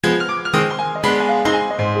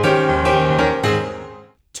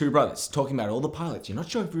two brothers talking about all the pilots. You're not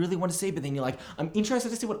sure if you really want to see, but then you're like, I'm interested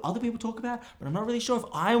to see what other people talk about, but I'm not really sure if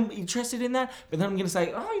I'm interested in that. But then I'm going to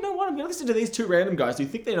say, oh, you know what? I'm going to listen to these two random guys who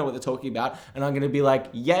think they know what they're talking about, and I'm going to be like,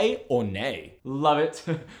 yay or nay. Love it.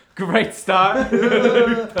 Great start.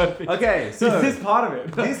 Perfect. Okay, so Is this part of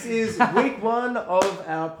it? this is week 1 of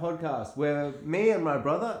our podcast where me and my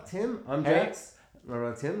brother Tim, I'm Hey. Jax, my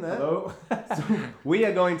brother Tim there. Hello. We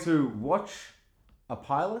are going to watch a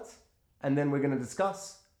pilot and then we're going to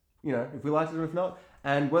discuss, if we liked it or if not,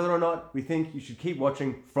 and whether or not we think you should keep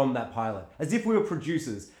watching from that pilot. As if we were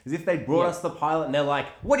producers, as if they brought us the pilot and they're like,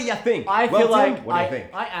 what do you think? I Well, feel Tim, like what do you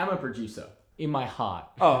think? I am a producer in my heart.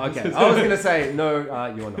 Oh, okay. I was going to say, no,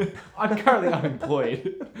 you're not. I'm currently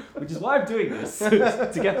unemployed, which is why I'm doing this,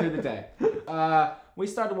 to get through the day. We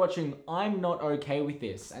started watching I'm Not Okay With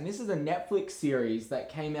This, and this is a Netflix series that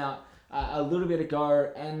came out a little bit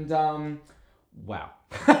ago, and wow.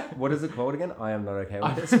 What is it called again? I am not okay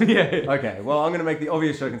with this. Yeah. Okay, well, I'm going to make the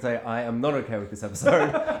obvious joke and say I am not okay with this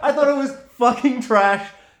episode. I thought it was fucking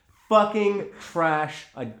trash. Fucking trash.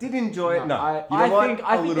 I did enjoy it. No, I think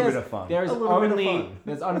a little bit of fun.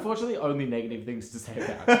 There's unfortunately only negative things to say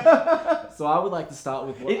about it. So I would like to start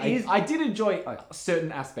with what I did enjoy a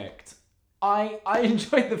certain aspect. I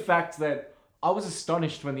enjoyed the fact that I was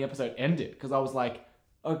astonished when the episode ended because I was like,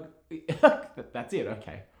 oh, that's it,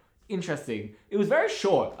 okay. Interesting. It was very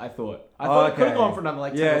short, I thought. I thought it could have gone for another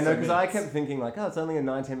 10 Yeah, or so no, because I minutes. kept thinking it's only a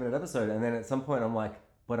 19-minute episode, and then at some point I'm like,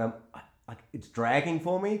 but it's dragging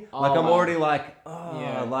for me. I'm already like,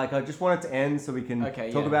 I just want it to end so we can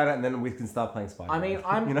talk about it, and then we can start playing Spider-Man.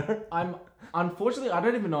 I mean, I'm unfortunately, I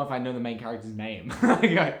don't even know if I know the main character's name.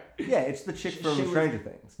 Yeah, it's the chick from Stranger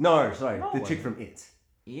Things. No, sorry, the chick from It.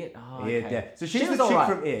 It? Oh, It, okay. yeah. So she's She was the chick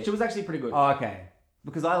alright. from It. She was actually pretty good. Oh, okay.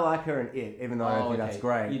 Because I like her in It, even though I don't think that's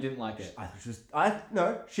great. You didn't like it.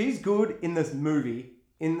 She's good in this movie,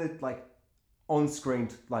 in the, on screen,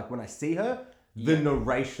 when I see her. The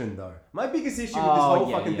narration, though. My biggest issue with this whole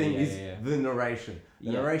fucking thing is the narration.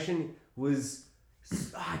 The narration was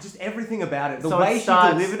just everything about it. The way she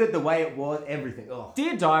delivered it, the way it was, everything. Ugh.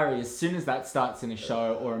 Dear Diary, as soon as that starts in a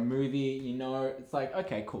show or a movie, it's like,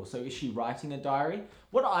 okay, cool. So is she writing a diary?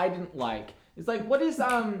 What I didn't like is what is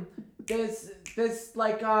there's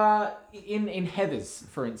in Heathers,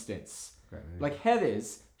 for instance.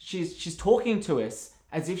 Heathers, she's talking to us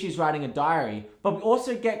as if she's writing a diary, but we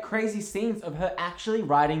also get crazy scenes of her actually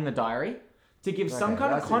writing the diary to give some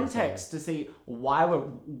kind of context to see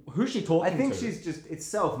who's she talking to. I think it's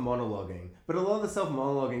self-monologuing, but a lot of the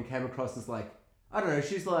self-monologuing came across as I don't know,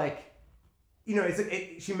 she's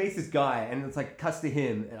she meets this guy and it's cuts to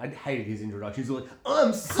him, and I hated his introduction. He's like,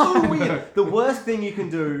 I'm so weird. The worst thing you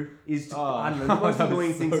can do is, I don't know, the most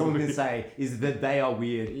annoying thing someone can say is that they are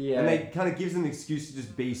weird. Yeah. And they kind of gives them an excuse to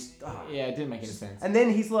just be... Yeah, it didn't make any sense. And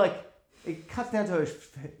then he's it cuts down to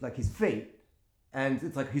his feet, and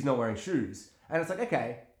it's he's not wearing shoes. And it's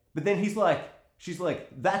okay. But then she's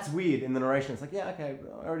that's weird in the narration. It's yeah, okay,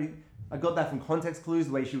 I got that from context clues,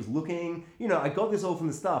 the way she was looking. I got this all from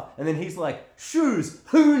the stuff. And then he's shoes,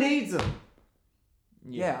 who needs them?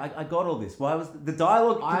 Yeah, I got all this. Why was the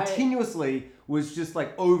dialogue continuously was just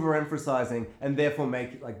overemphasizing and therefore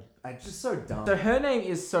make it's just so dumb. So her name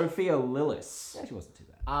is Sophia Lillis. Yeah, she wasn't too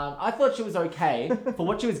bad. I thought she was okay for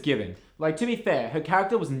what she was given. To be fair, her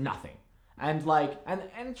character was nothing. And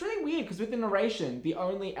and it's really weird because with the narration, the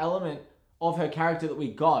only element of her character that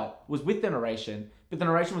we got was with the narration, but the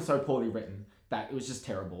narration was so poorly written that it was just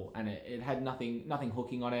terrible, and it had nothing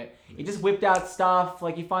hooking on it. It just whipped out stuff,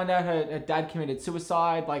 you find out her dad committed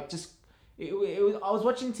suicide, it was. I was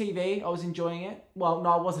watching TV, I was enjoying it. Well, no,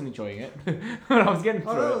 I wasn't enjoying it, but I was getting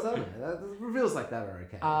through it. The reveals like that are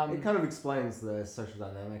okay. It kind of explains the social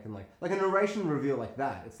dynamic, and a narration reveal like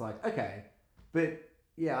that, it's okay, but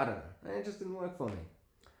yeah, I don't know, it just didn't work for me.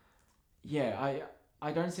 Yeah,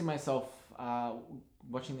 I don't see myself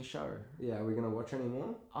watching the show. Yeah, are we going to watch any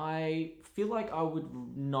more? I feel like I would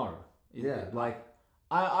know. Yeah,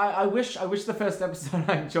 I wish the first episode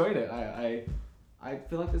I enjoyed it. I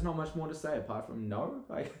feel like there's not much more to say apart from no.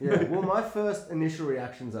 Yeah, well, my first initial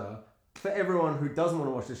reactions are, for everyone who doesn't want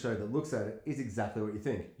to watch the show that looks at it, is exactly what you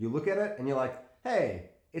think. You look at it and you're hey,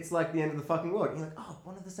 it's the end of the fucking world. And you're oh,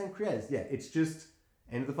 one of the same creators. Yeah, it's just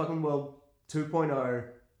end of the fucking world 2.0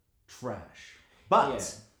 trash.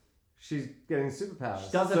 But she's getting superpowers.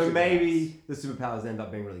 She does have so superpowers. Maybe the superpowers end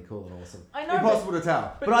up being really cool and awesome. I know, Impossible to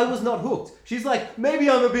tell. But I was not hooked. She's maybe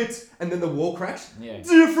I'm a bit... And then the wall cracks. Yeah.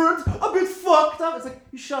 Different. A bit fucked up. It's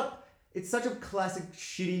you shut... It's such a classic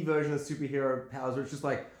shitty version of superhero powers where it's just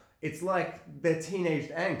it's like their teenage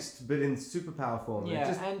angst, but in superpower form. Yeah,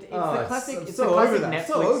 Just, and it's oh, the classic. so- It's so the classic over that, Netflix.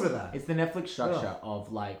 so over that. It's the Netflix structure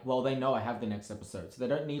of like, well, they know I have the next episode, so they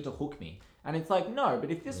don't need to hook me. And it's like, no, but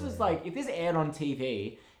if this was like, if this aired on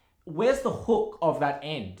TV, where's the hook of that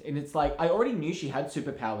end? And it's like, I already knew she had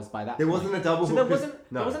superpowers by that. There point. wasn't a double So hook. there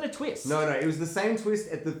 'cause- wasn't a twist. No, it was the same twist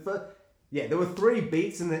at the first. Yeah, there were 3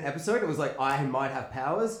 beats in the episode. It was like, I might have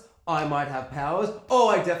powers. I might have powers. Oh,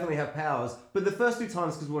 I definitely have powers. But the first 2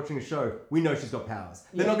 times, because we're watching a show, we know she's got powers.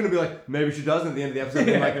 They're not going to be like, maybe she doesn't at the end of the episode.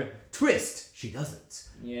 They're like, twist, she doesn't.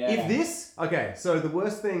 Yeah. If this, okay, so the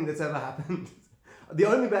worst thing that's ever happened, the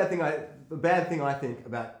only bad thing I think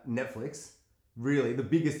about Netflix, really, the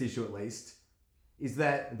biggest issue at least, is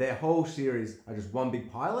that their whole series are just one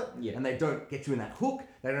big pilot, and they don't get you in that hook.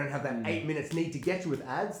 They don't have that 8 minutes need to get you with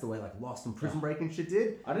ads the way like Lost and Prison Break and shit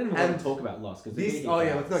did. I didn't even want to talk about Lost because This,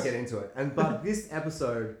 let's not get into it. But this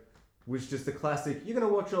episode was just a classic. You're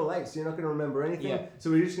gonna watch all 8, so you're not gonna remember anything. Yeah.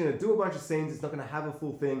 So we're just gonna do a bunch of scenes. It's not gonna have a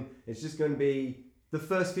full thing. It's just gonna be the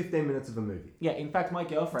first 15 minutes of a movie. Yeah, in fact, my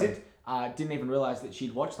girlfriend didn't even realize that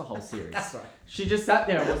she'd watched the whole series. That's right. She just sat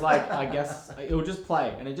there and was like, I guess it'll just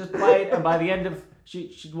play. And it just played, and by the end of,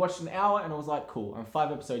 she'd watched an hour, and it was like, cool, I'm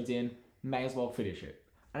 5 episodes in, may as well finish it.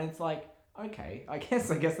 And it's like, okay, I guess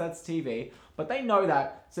that's TV. But they know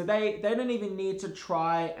that, so they don't even need to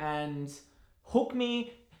try and hook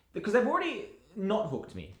me, because they've already not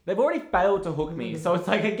hooked me. They've already failed to hook me. So it's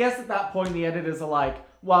like, I guess at that point, the editors are like,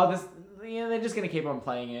 well, they're just going to keep on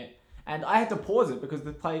playing it. And I had to pause it because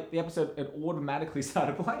the episode had automatically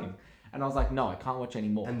started playing. And I was like, no, I can't watch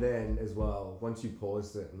anymore. And then as well, once you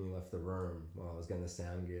paused it and you left the room while I was getting the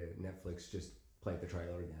sound gear, Netflix just played the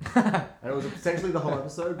trailer again. And it was essentially the whole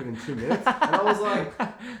episode, but in 2 minutes. And I was like...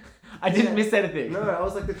 I didn't miss anything. No, I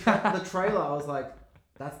was like, the trailer, I was like,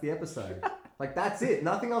 that's the episode. Like, that's it.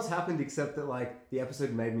 Nothing else happened except that, like, the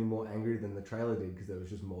episode made me more angry than the trailer did because there was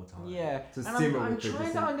just more time. Yeah. To And simmer I'm with it, trying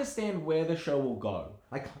just to understand where the show will go.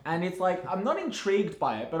 I can't- And it's like, I'm not intrigued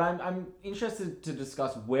by it, but I'm interested to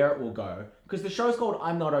discuss where it will go. Because the show's called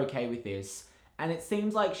I'm Not Okay With This. And it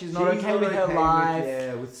seems like she's not okay with her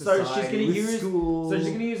life. With So society, she's gonna with use school. So she's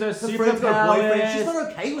gonna use her friend's got a boyfriend. superpowers. She's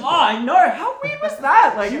not okay with Oh, I know. How weird was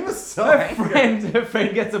that? Like, She was so her angry.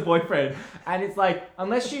 friend gets a boyfriend, and it's like,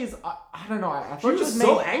 unless she's, I don't know. I thought was maybe,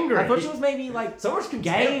 so angry. I thought she was maybe like So much gay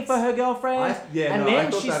contempt. for her girlfriend. I and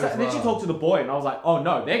then thought that as and then she well. talked to the boy, and I was like, oh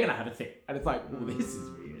no, they're gonna have a thing. And it's like, ooh, this is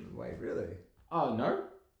weird. Wait, really? Oh no,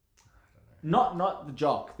 not the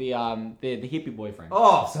jock, the hippie boyfriend.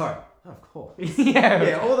 Oh, sorry. Of course. yeah.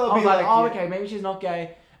 Yeah, or they'll I was be like, oh, yeah. okay, maybe she's not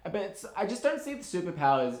gay. But I just don't see the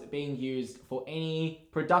superpowers being used for any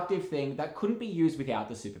productive thing that couldn't be used without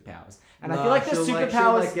the superpowers. And I feel like the she'll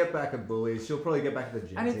superpowers... like get back at bullies. She'll probably get back at the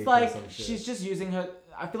gym. and it's teacher like, or some shit. she's just using her...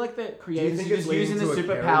 I feel like the Do you creators think are it's just using the leading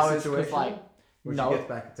to a Carrie superpowers because, situation? like... Where no, she gets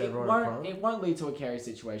back to it everyone won't, in front? it won't lead to a Carrie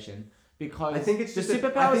situation because I think it's the just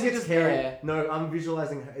superpowers I think are it's just Carrie. there. No, I'm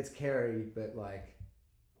visualizing her. It's Carrie, but like,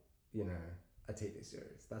 you know, a TV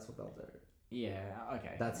series. That's what they'll do. Yeah,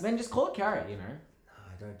 okay. That's- Then just call it Carrie, you know? No,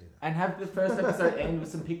 I don't do that. And have the first episode end with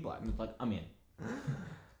some pig blood. And it's like, I'm in.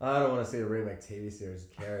 I don't want to see a remake TV series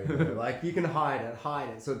of Carrie. Though. Like, you can hide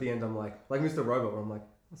it. So at the end, I'm like Mr. Robot, where I'm like,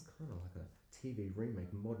 that's kind of like a TV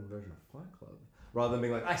remake, modern version of Fight Club. Rather than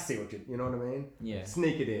being like, I see what you know what I mean? Yeah.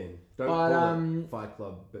 Sneak it in. Don't But, call it Fight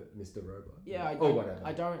Club, but Mr. Robot. Yeah, or whatever.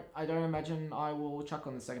 I don't imagine I will chuck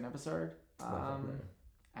on the second episode.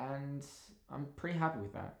 And I'm pretty happy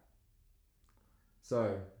with that.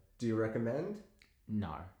 So, do you recommend?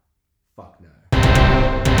 No. Fuck no.